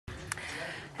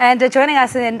And joining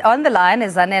us on the line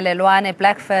is Zanele Lwane,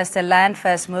 Black First, Land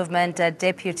First Movement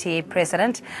Deputy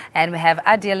President. And we have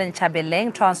Adil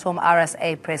Nchabeleng, Transform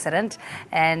RSA President.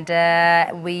 And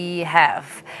we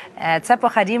have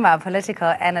Tsepo Khadima, political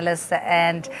analyst,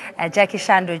 and Jackie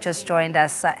Shandu just joined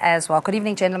us as well. Good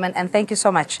evening, gentlemen, and thank you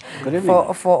so much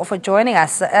for joining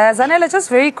us. Zanele, just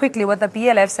very quickly, with the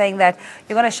BLF saying that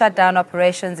you're going to shut down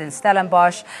operations in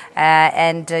Stellenbosch,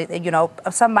 and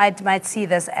some might see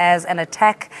this as an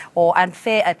attack or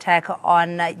unfair attack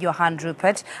on Johann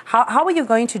Rupert. How are you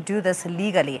going to do this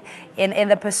legally in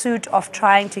the pursuit of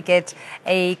trying to get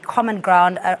a common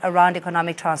ground around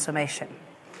economic transformation?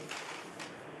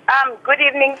 Good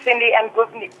evening, Cindy, and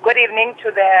good evening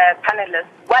to the panelists.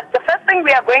 Well, the first thing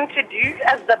we are going to do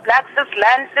as the Black First,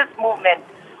 Land First Movement,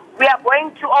 we are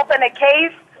going to open a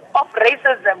case of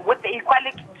racism with the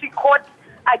Equality Court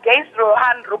against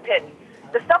Johann Rupert.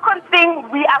 The second thing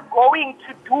we are going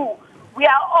to do, we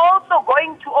are also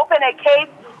going to open a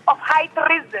case of high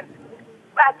treason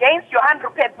against Johann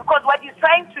Rupert, because what he's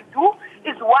trying to do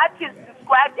is what is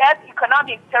described as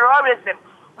economic terrorism.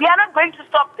 We are not going to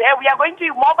stop there. We are going to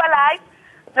mobilize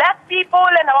black people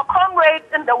and our comrades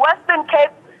in the Western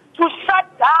Cape to shut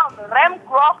down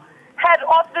Remgro head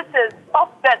offices of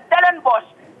the Stellenbosch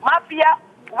Mafia,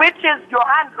 which is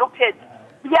Johann Rupert.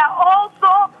 We are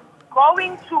also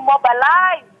going to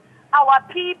mobilize our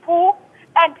people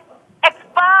and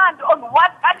expand on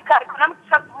what radical economic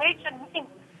transformation means,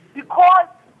 because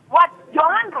what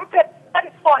Johann Rupert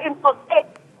stands for in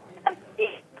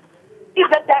society is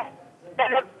that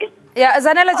yeah,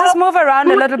 Zanele, just move around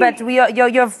a little bit.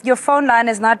 Your phone line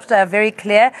is not very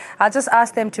clear. I'll just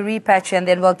ask them to repatch you and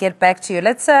then we'll get back to you.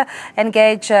 Let's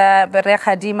engage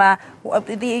Khadima.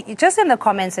 Just in the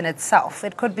comments in itself,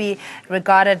 it could be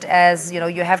regarded as,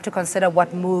 you have to consider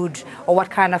what mood or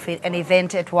what kind of an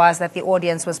event it was that the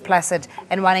audience was placid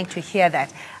and wanting to hear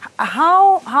that.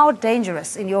 How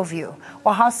dangerous, in your view,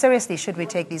 or how seriously should we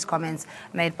take these comments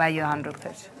made by Johann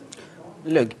Rupert?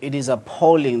 Look, it is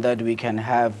appalling that we can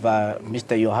have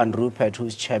Mr. Johann Rupert,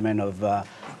 who's chairman of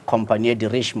Compagnie de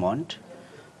Richemont,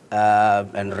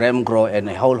 and Remgro, and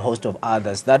a whole host of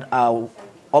others that are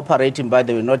operating, by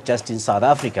the way, not just in South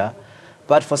Africa,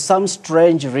 but for some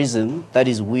strange reason that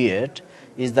is weird,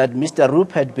 is that Mr.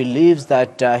 Rupert believes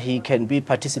that he can be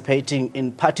participating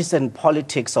in partisan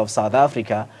politics of South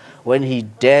Africa when he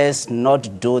dares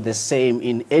not do the same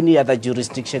in any other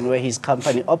jurisdiction where his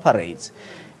company operates.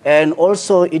 And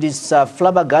also, it is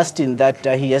flabbergasting that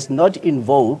he has not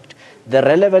invoked the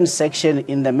relevant section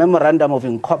in the Memorandum of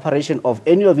Incorporation of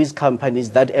any of his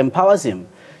companies that empowers him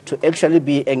to actually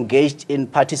be engaged in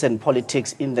partisan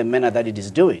politics in the manner that it is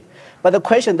doing. But the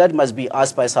question that must be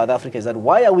asked by South Africa is that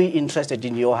why are we interested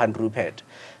in Johann Rupert?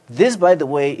 This, by the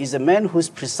way, is a man who's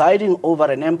presiding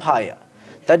over an empire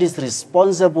that is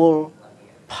responsible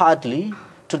partly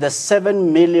to the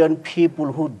 7 million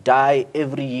people who die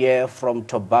every year from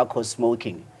tobacco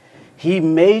smoking. He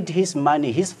made his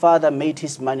money, his father made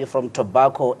his money from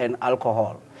tobacco and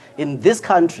alcohol. In this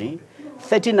country,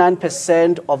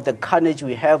 39% of the carnage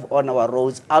we have on our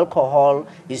roads, alcohol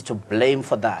is to blame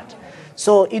for that.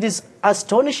 So it is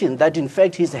astonishing that, in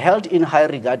fact, he's held in high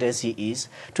regard as he is,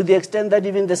 to the extent that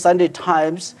even the Sunday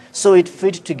Times saw it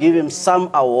fit to give him some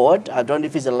award. I don't know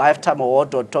if it's a lifetime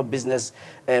award or top business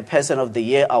person of the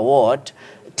year award,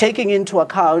 taking into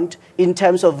account in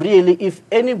terms of really if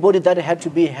anybody that had to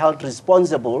be held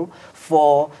responsible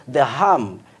for the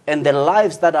harm and the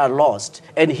lives that are lost.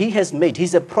 And he has made,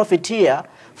 he's a profiteer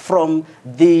from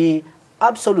the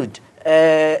absolute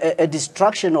a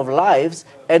destruction of lives,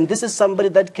 and this is somebody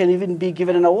that can even be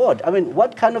given an award. I mean,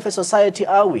 what kind of a society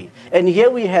are we? And here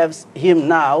we have him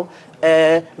now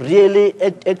really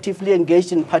actively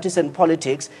engaged in partisan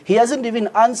politics. He hasn't even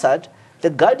answered.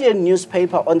 The Guardian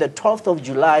newspaper on the 12th of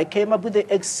July came up with an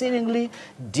exceedingly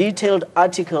detailed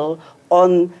article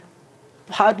on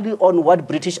partly on what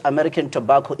British American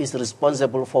Tobacco is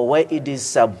responsible for, where it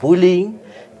is bullying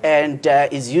and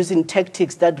is using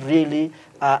tactics that really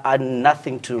are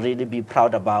nothing to really be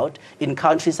proud about in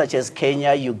countries such as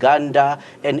Kenya, Uganda,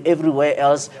 and everywhere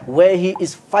else, where he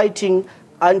is fighting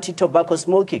anti-tobacco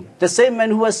smoking. The same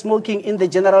man who was smoking in the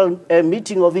general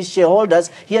meeting of his shareholders,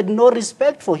 he had no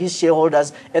respect for his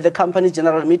shareholders at the company's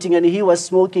general meeting, and he was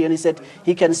smoking, and he said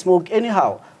he can smoke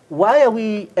anyhow. Why are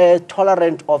we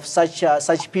tolerant of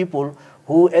such people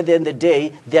who, at the end of the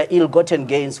day, they are ill-gotten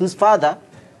gains, whose father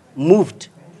moved,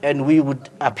 and it would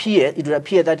appear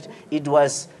that it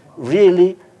was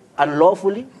really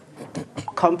unlawfully.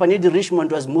 Compagnie de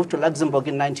Richemont was moved to Luxembourg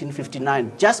in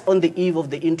 1959, just on the eve of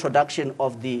the introduction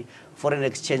of the foreign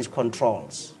exchange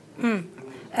controls.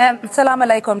 Assalamu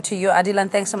alaikum to you, Adil, and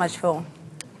thanks so much for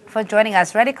joining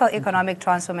us. Radical economic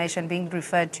transformation being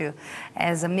referred to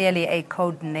as merely a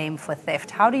code name for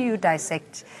theft. How do you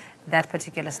dissect that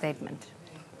particular statement?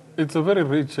 It's a very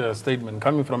rich statement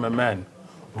coming from a man.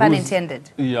 Pun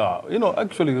intended. Yeah,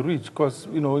 actually rich, because,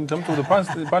 in terms of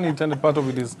the pun intended part of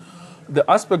it is the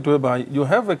aspect whereby you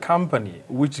have a company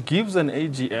which gives an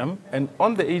AGM, and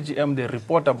on the AGM they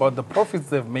report about the profits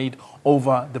they've made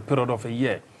over the period of a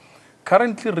year.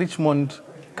 Currently, Richmond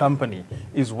company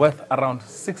is worth around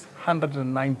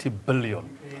 690 billion,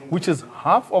 which is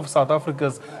half of South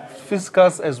Africa's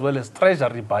fiscus as well as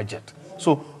treasury budget.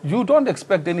 So you don't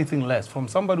expect anything less from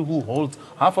somebody who holds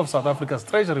half of South Africa's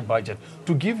treasury budget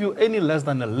to give you any less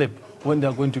than a lip when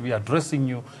they're going to be addressing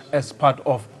you as part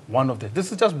of one of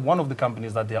this is just one of the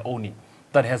companies that they're owning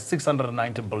that has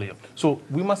 690 billion. So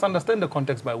we must understand the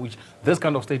context by which this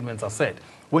kind of statements are said.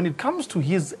 When it comes to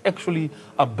his actually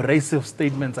abrasive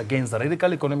statements against the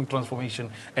radical economic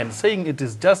transformation and saying it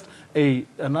is just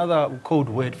another code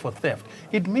word for theft,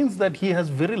 it means that he has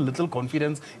very little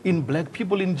confidence in black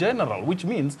people in general, which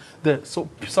means the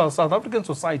South African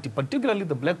society, particularly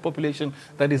the black population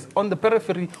that is on the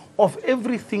periphery of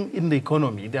everything in the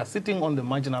economy, they are sitting on the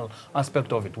marginal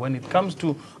aspect of it. When it comes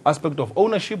to aspect of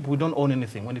ownership, we don't own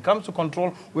anything. When it comes to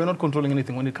control, we're not controlling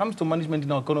anything. When it comes to management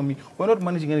in our economy, we're not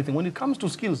managing anything. When it comes to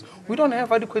skills, we don't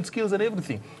have adequate skills and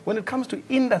everything. When it comes to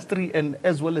industry and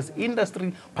as well as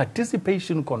industry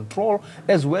participation, control,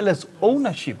 as well as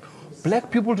ownership, black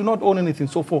people do not own anything.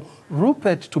 So for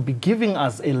Rupert to be giving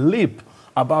us a lip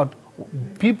about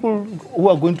people who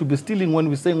are going to be stealing when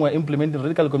we're saying we're implementing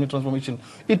radical economic transformation,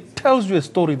 it tells you a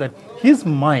story that his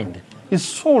mind is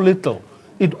so little.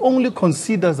 It only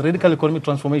considers radical economic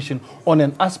transformation on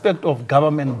an aspect of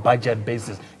government budget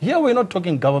basis. Here we're not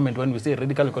talking government when we say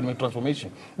radical economic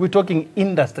transformation. We're talking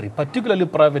industry, particularly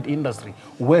private industry,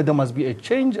 where there must be a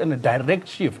change and a direct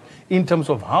shift in terms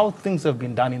of how things have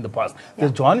been done in the past. Yeah.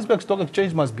 The Johannesburg Stock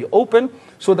Exchange must be open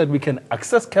so that we can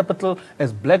access capital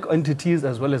as black entities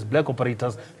as well as black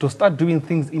operators to start doing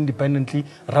things independently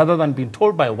rather than being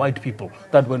told by white people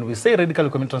that when we say radical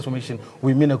economic transformation,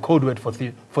 we mean a code word for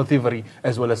thievery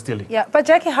as well as stealing. Yeah, but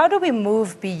Jackie, how do we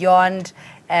move beyond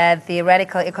the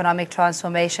radical economic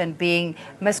transformation being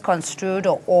misconstrued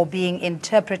or being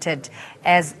interpreted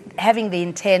as having the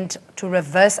intent to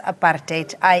reverse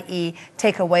apartheid, i.e.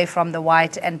 take away from the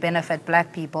white and benefit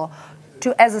black people,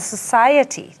 to, as a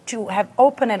society, to have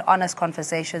open and honest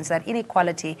conversations that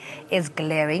inequality is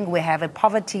glaring. We have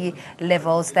poverty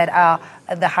levels that are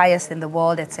the highest in the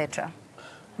world, etc.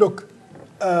 Look,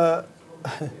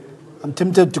 I'm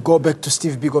tempted to go back to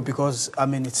Steve Biko because,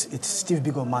 it's Steve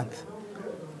Biko month.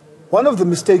 One of the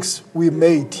mistakes we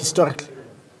made historically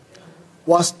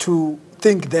was to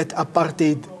think that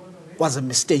apartheid was a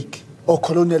mistake or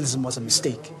colonialism was a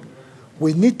mistake.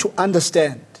 We need to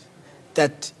understand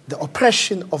that the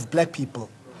oppression of black people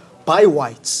by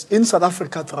whites in South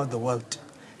Africa throughout the world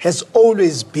has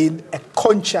always been a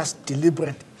conscious,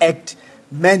 deliberate act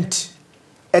meant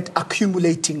at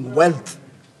accumulating wealth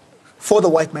for the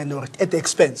white minority at the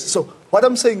expense. So what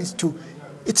I'm saying is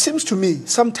it seems to me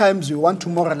sometimes we want to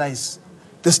moralize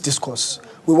this discourse.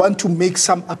 We want to make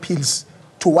some appeals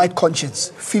to white conscience.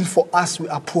 Feel for us, we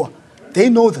are poor. They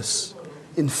know this.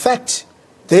 In fact,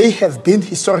 they have been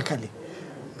historically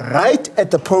right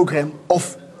at the program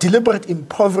of deliberate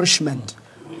impoverishment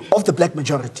of the black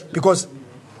majority because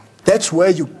that's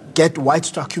where you get whites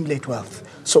to accumulate wealth.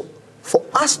 So for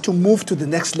us to move to the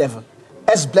next level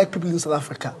as black people in South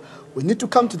Africa, we need to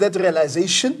come to that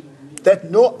realization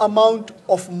that no amount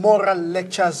of moral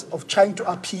lectures, of trying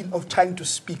to appeal, of trying to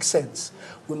speak sense.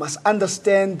 We must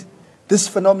understand this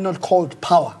phenomenon called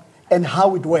power and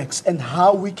how it works and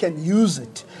how we can use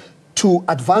it to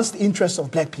advance the interests of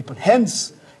black people.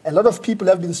 Hence, a lot of people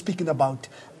have been speaking about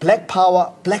black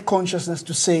power, black consciousness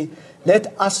to say,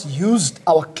 let us use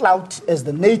our clout as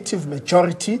the native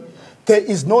majority. There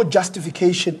is no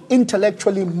justification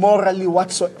intellectually, morally,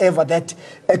 whatsoever that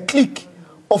a clique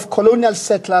of colonial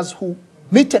settlers who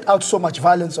meted out so much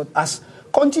violence on us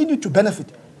continue to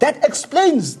benefit. That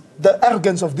explains the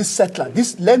arrogance of this settler,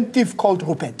 this land thief called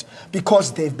Rupert,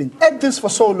 because they've been at this for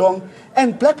so long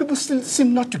and black people still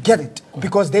seem not to get it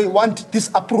because they want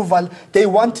this approval, they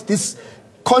want this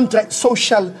contract,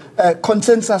 social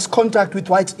consensus contract with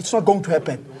whites. It's not going to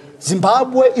happen.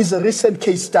 Zimbabwe is a recent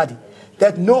case study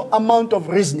that no amount of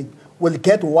reasoning will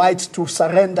get whites to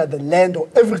surrender the land or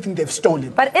everything they've stolen.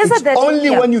 But is it's it that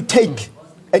only when you take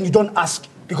and you don't ask,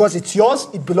 because it's yours,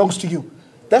 it belongs to you.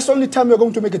 That's the only time you're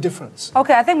going to make a difference.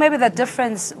 Okay, I think maybe the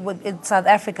difference with in South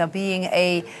Africa being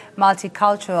a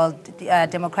multicultural,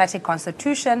 democratic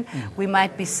constitution, we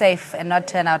might be safe and not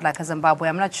turn out like a Zimbabwe.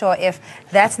 I'm not sure if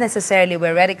that's necessarily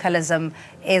where radicalism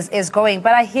is going.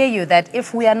 But I hear you that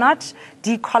if we are not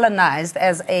decolonized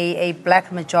as a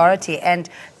black majority and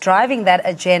driving that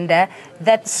agenda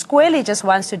that squarely just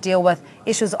wants to deal with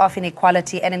issues of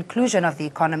inequality and inclusion of the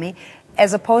economy,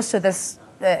 as opposed to this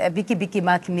Biki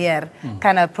Makmir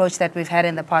kind of approach that we've had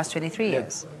in the past 23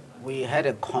 years. We had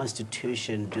a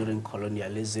constitution during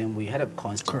colonialism. We had a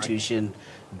constitution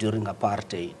during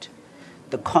apartheid.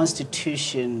 The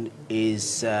constitution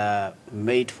is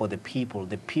made for the people.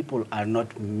 The people are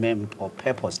not meant or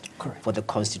purposed for the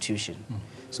constitution.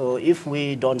 So if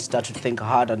we don't start to think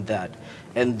hard on that,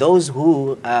 and those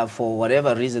who, for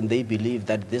whatever reason, they believe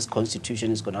that this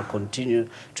constitution is going to continue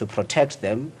to protect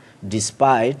them,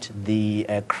 despite the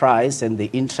cries and the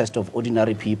interest of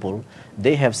ordinary people,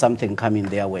 they have something coming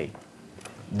their way.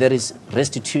 There is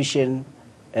restitution,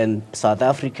 and South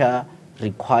Africa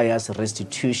requires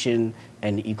restitution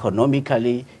and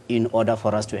economically in order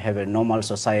for us to have a normal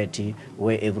society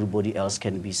where everybody else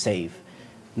can be safe.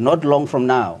 Not long from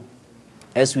now,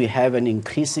 as we have an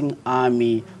increasing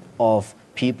army of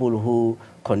people who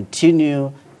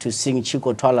continue to sing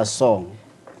Chico Twala's song,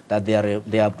 that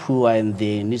they are poor and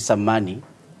they need some money,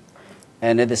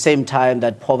 and at the same time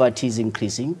that poverty is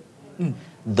increasing,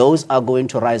 those are going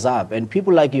to rise up. And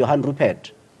people like Johann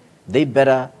Rupert, they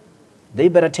better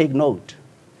take note,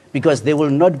 because they will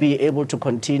not be able to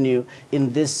continue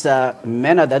in this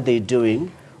manner that they're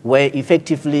doing, where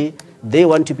effectively they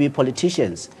want to be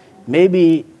politicians.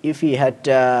 Maybe if he had,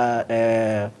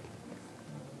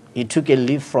 he took a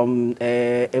leaf from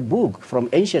a book from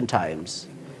ancient times.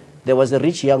 There was a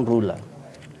rich young ruler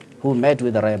who met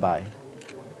with a rabbi.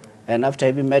 And after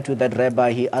having met with that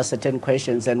rabbi, he asked certain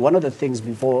questions. And one of the things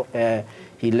before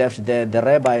he left there, the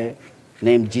rabbi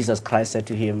named Jesus Christ said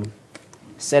to him,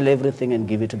 "Sell everything and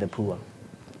give it to the poor."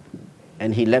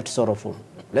 And he left sorrowful.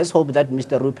 Let's hope that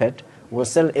Mr. Rupert will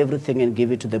sell everything and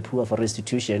give it to the poor for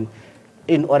restitution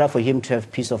in order for him to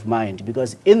have peace of mind.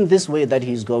 Because in this way that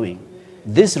he's going,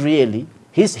 this really,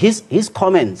 his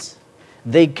comments,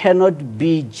 they cannot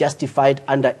be justified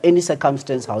under any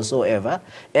circumstance howsoever.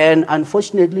 And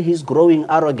unfortunately, his growing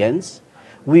arrogance,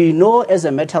 we know as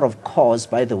a matter of course,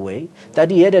 by the way, that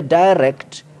he had a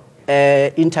direct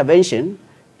intervention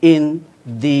in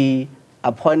the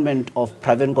appointment of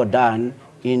Pravin Gordhan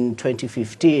in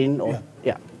 2015,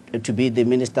 to be the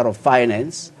Minister of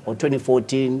Finance, or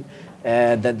 2014,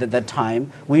 that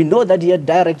time. We know that he had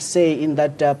direct say in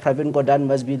that Pravin Gordhan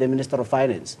must be the Minister of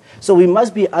Finance. So we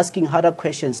must be asking harder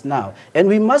questions now. And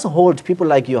we must hold people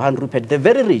like Johann Rupert, the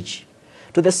very rich,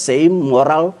 to the same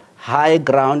moral high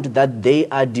ground that they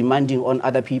are demanding on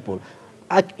other people.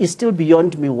 It's still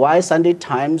beyond me why Sunday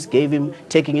Times gave him,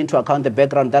 taking into account the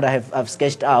background that I've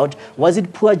sketched out. Was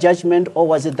it poor judgment, or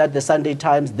was it that the Sunday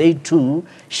Times, they too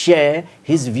share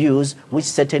his views, which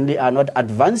certainly are not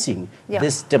advancing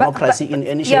this democracy in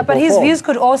any shape or form? But his views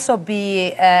could also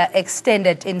be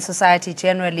extended in society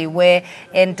generally, where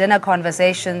in dinner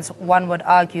conversations one would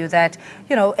argue that,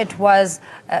 you know, it was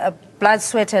blood,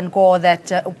 sweat and gore that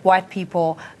white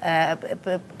people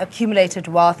accumulated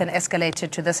wealth and escalated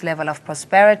to this level of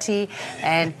prosperity.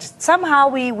 And somehow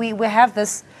we have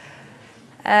this...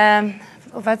 I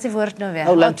would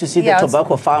like to see the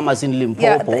tobacco farmers in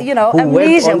Limpopo. You know,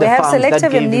 amnesia. We have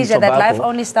selective amnesia that life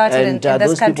only started in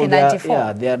this country in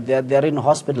 94. They're in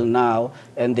hospital now,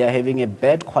 and they're having a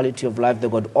bad quality of life.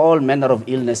 They've got all manner of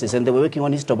illnesses, and they were working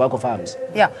on his tobacco farms.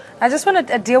 Yeah, I just want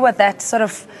to deal with that sort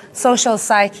of social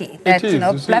psyche that, you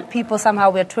know, black people somehow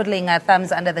we're twiddling our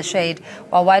thumbs under the shade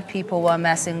while white people were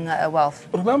amassing wealth.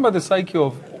 Remember the psyche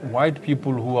of white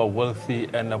people who are wealthy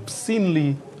and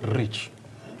obscenely rich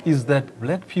is that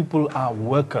black people are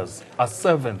workers, are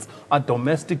servants, are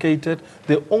domesticated.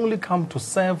 They only come to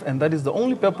serve, and that is the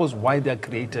only purpose why they are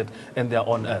created and they are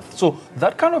on earth. So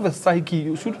that kind of a psyche,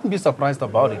 you shouldn't be surprised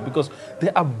about it, because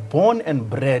they are born and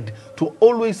bred to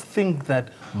always think that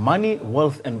money,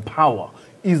 wealth, and power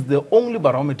is the only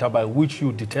barometer by which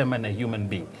you determine a human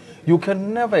being. You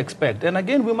can never expect, and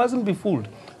again, we mustn't be fooled.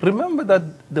 Remember that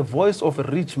the voice of a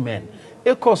rich man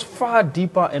echoes far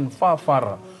deeper and far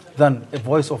farther than a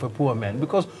voice of a poor man,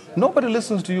 because nobody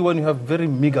listens to you when you have very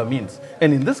meager means.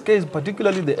 And in this case,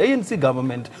 particularly the ANC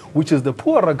government, which is the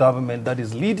poorer government that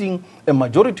is leading a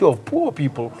majority of poor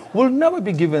people, will never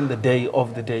be given the day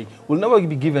of the day, will never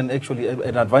be given actually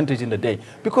an advantage in the day,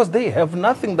 because they have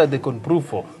nothing that they can prove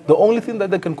for. The only thing that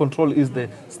they can control is the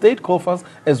state coffers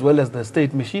as well as the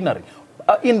state machinery.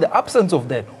 In the absence of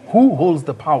that, who holds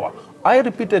the power? I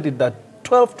repeated it that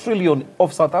 12 trillion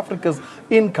of South Africa's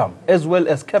income, as well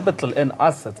as capital and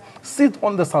assets, sit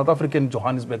on the South African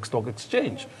Johannesburg Stock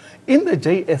Exchange. In the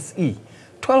JSE,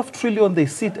 12 trillion, they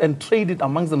sit and trade it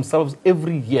amongst themselves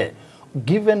every year,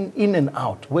 given in and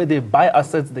out, where they buy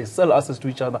assets, they sell assets to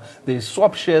each other, they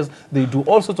swap shares, they do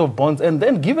all sorts of bonds. And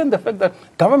then given the fact that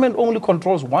government only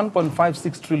controls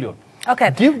 1.56 trillion,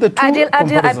 okay. Give the two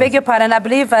Adil, I beg your pardon. I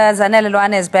believe Zanele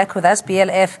Lwane is back with us,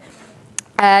 BLF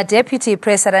Deputy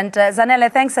President.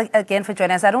 Zanele, thanks again for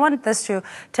joining us. I don't want this to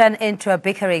turn into a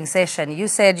bickering session. You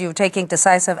said you're taking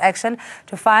decisive action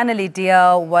to finally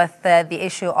deal with the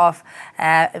issue of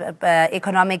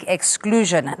economic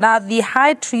exclusion. Now, the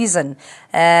high treason,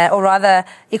 or rather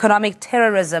economic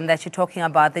terrorism that you're talking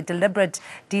about, the deliberate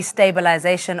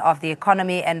destabilization of the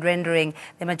economy and rendering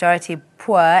the majority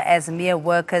poor as mere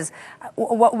workers,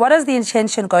 what is the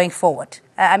intention going forward?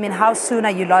 I mean, how soon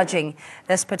are you lodging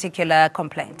this particular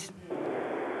complaint?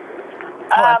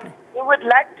 We would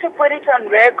like to put it on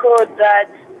record that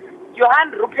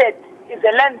Johann Rupert is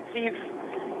a land thief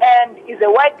and is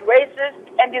a white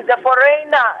racist and is a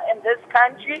foreigner in this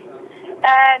country.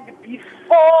 And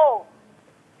before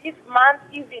this month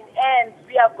even ends,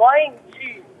 we are going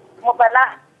to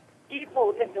mobilize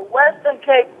people in the Western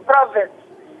Cape province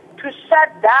to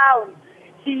shut down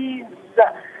his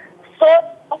source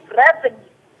of revenue,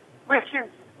 which is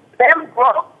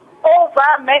Remgro,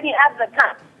 over many other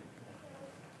countries.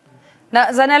 Now,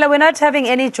 Zanele, we're not having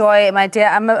any joy, my dear.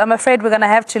 I'm afraid we're going to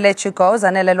have to let you go.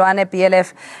 Zanele Lwane,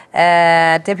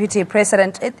 BLF Deputy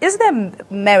President. Is there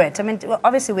merit? I mean,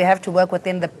 obviously we have to work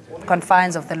within the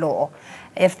confines of the law.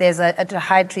 If there's a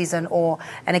high treason or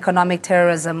an economic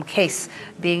terrorism case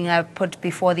being put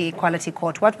before the Equality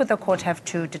Court, what would the court have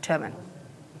to determine?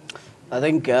 I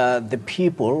think the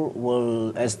people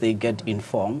will, as they get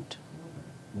informed,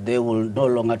 they will no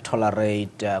longer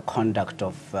tolerate conduct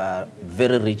of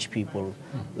very rich people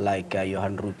like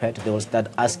Johann Rupert. They will start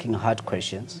asking hard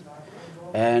questions.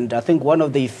 And I think one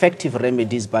of the effective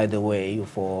remedies, by the way,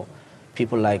 for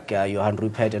people like Johann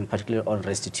Rupert, and particularly on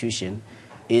restitution,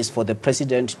 is for the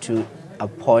president to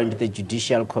appoint the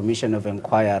Judicial Commission of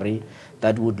Inquiry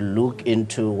that would look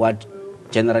into what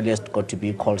generally has got to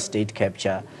be called state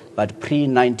capture, but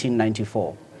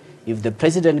pre-1994. If the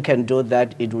president can do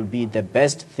that, it will be the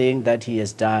best thing that he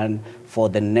has done for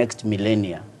the next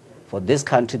millennia, for this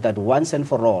country, that once and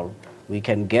for all, we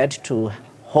can get to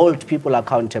hold people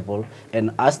accountable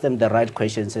and ask them the right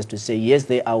questions as to say, yes,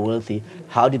 they are wealthy.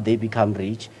 How did they become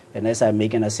rich? And as I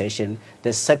make an assertion,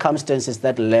 the circumstances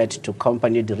that led to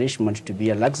Compagnie de Richemont to be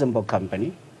a Luxembourg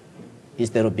company,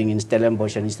 instead of being in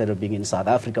Stellenbosch and instead of being in South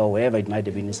Africa or wherever it might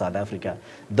have been in South Africa,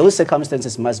 those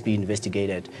circumstances must be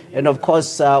investigated. And of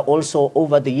course, also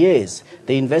over the years,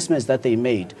 the investments that they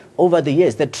made, over the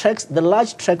years, the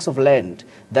large tracts of land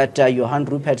that Johann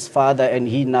Rupert's father and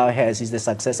he now has, is the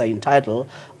successor in title,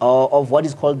 of what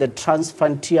is called the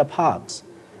Transfrontier Parks,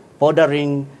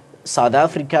 bordering South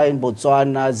Africa, in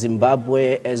Botswana,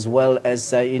 Zimbabwe, as well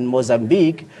as in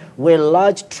Mozambique, where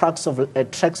large tracts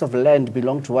of land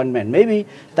belong to one man. Maybe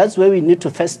that's where we need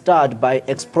to first start, by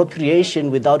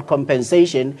expropriation without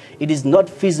compensation. It is not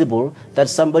feasible that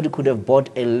somebody could have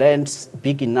bought a land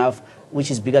big enough,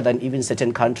 which is bigger than even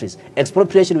certain countries.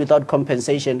 Expropriation without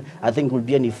compensation, I think, will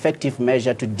be an effective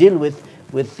measure to deal with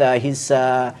his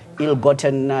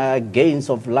ill-gotten gains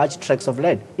of large tracts of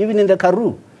land, even in the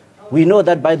Karoo. We know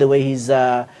that, by the way, his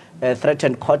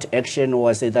threatened court action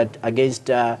was that against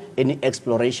any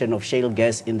exploration of shale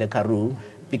gas in the Karoo,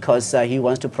 because he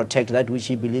wants to protect that which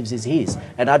he believes is his.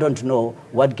 And I don't know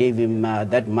what gave him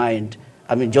that mind.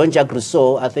 I mean, Jean-Jacques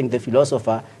Rousseau, I think the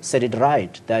philosopher, said it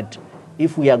right, that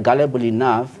if we are gullible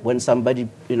enough, when somebody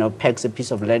pecks a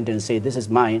piece of land and say, this is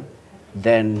mine,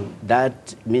 then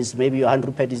that means maybe Johann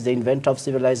Rupert is the inventor of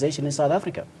civilization in South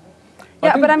Africa.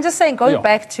 Yeah, but I'm just saying, going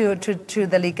back to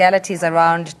the legalities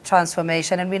around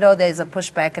transformation, and we know there's a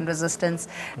pushback and resistance.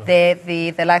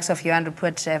 The likes of Johann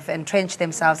Rupert have entrenched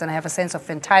themselves and have a sense of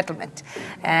entitlement,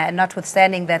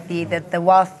 notwithstanding that the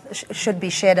wealth should be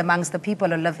shared amongst the people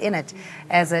who live in it,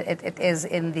 as it is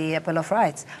in the Bill of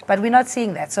Rights. But we're not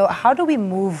seeing that. So how do we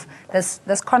move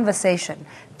this conversation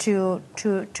to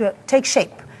take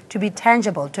shape, to be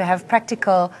tangible, to have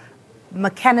practical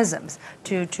mechanisms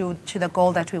to the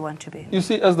goal that we want to be? You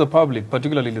see, as the public,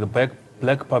 particularly the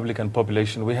black public and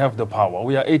population, we have the power.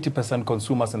 We are 80%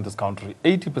 consumers in this country.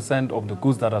 80% of the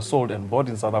goods that are sold and bought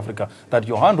in South Africa that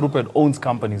Johann Rupert owns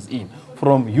companies in,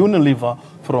 from Unilever,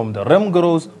 from the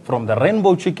Remgros, from the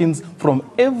Rainbow Chickens, from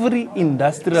every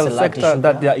industrial sector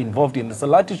that they are involved in, the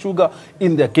Salati Sugar,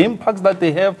 in the game parks that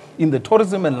they have, in the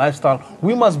tourism and lifestyle.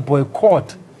 We must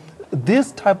boycott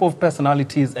these type of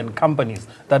personalities and companies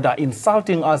that are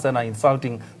insulting us and are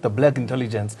insulting the black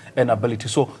intelligence and ability.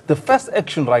 So the first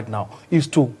action right now is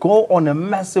to go on a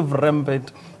massive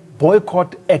rampant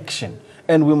boycott action.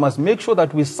 And we must make sure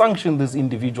that we sanction these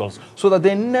individuals so that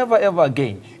they never ever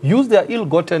again use their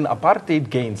ill-gotten apartheid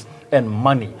gains and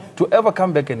money to ever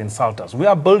come back and insult us. We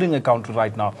are building a country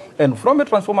right now, and from a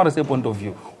Transform RSA point of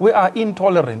view, we are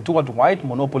intolerant toward white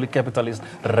monopoly capitalists,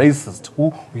 racists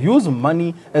who use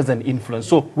money as an influence.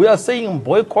 So we are saying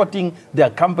boycotting their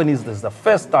companies is the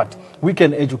first start. We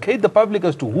can educate the public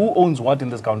as to who owns what in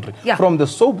this country. Yeah. From the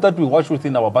soap that we wash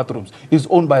within our bathrooms is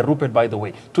owned by Rupert, by the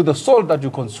way, to the salt that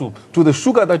you consume, to the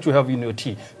sugar that you have in your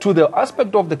tea, to the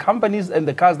aspect of the companies and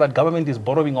the cars that government is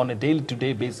borrowing on a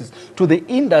day-to-day basis, to the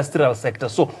industrial sector.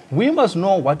 So we must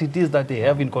know what it is that they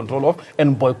have in control of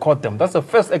and boycott them. That's the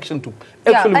first action to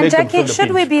actually make them feel the should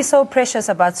pinch. we be so precious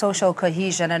about social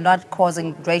cohesion and not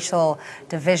causing racial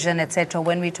division, etc.,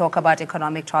 when we talk about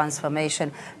economic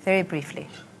transformation? Very briefly.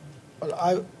 Well,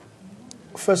 I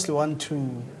firstly want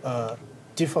to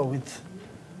differ with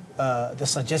the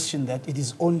suggestion that it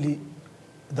is only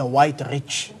the white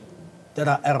rich that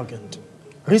are arrogant.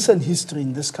 Recent history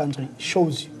in this country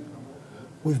shows you.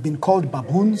 We've been called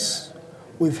baboons.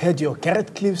 We've had your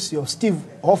Garrett Cliffs, your Steve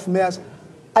Hofmeyers.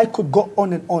 I could go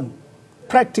on and on,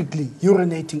 practically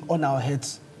urinating on our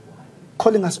heads,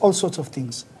 calling us all sorts of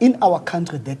things in our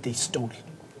country that they stole.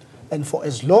 And for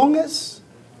as long as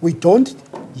we don't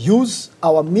use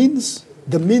our means,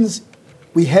 the means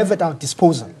we have at our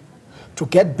disposal, to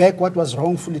get back what was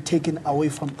wrongfully taken away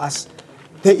from us,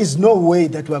 there is no way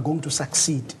that we are going to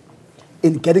succeed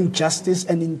in getting justice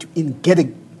and in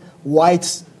getting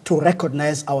whites to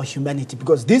recognize our humanity,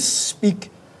 because this speaks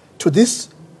to this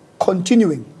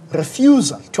continuing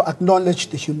refusal to acknowledge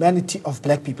the humanity of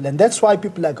black people. And that's why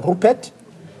people like Rupert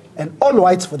and all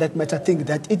whites for that matter think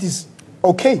that it is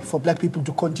okay for black people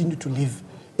to continue to live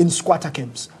in squatter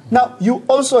camps. Now, you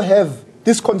also have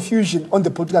this confusion on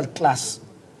the political class,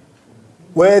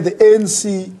 where the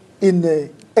ANC in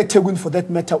eThekwini, for that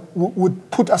matter,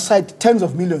 would put aside tens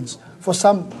of millions for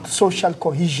some social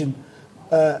cohesion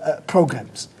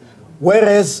programs,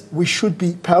 whereas we should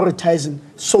be prioritizing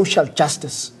social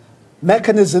justice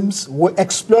mechanisms,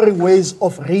 exploring ways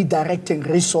of redirecting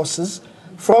resources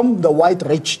from the white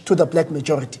rich to the black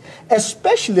majority,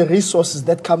 especially resources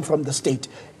that come from the state.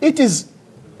 It is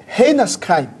heinous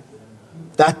crime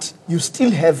that you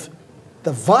still have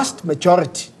the vast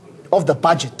majority of the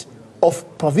budget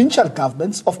of provincial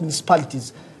governments, of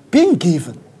municipalities, being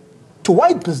given to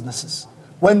white businesses,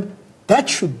 when that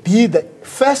should be the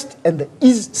first and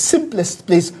the simplest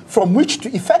place from which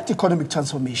to effect economic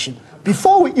transformation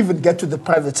before we even get to the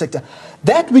private sector.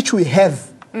 That which we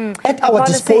have at our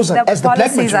disposal as the black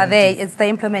majority. Policies are there, it's the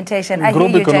implementation. I hear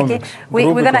you, Jackie.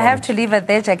 We're going to have to leave it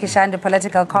there. Jackie Shand,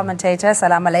 political commentator.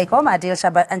 Salam alaikum. Adil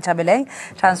Nchabileng,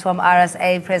 Transform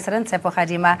RSA president. Sepo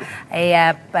Khadima,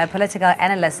 a political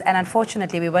analyst. And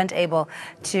unfortunately, we weren't able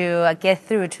to get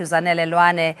through to Zanele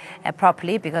Lwane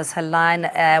properly because her line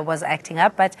was acting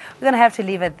up. But we're going to have to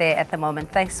leave it there at the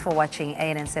moment. Thanks for watching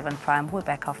ANN7 Prime. We're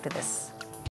back after this.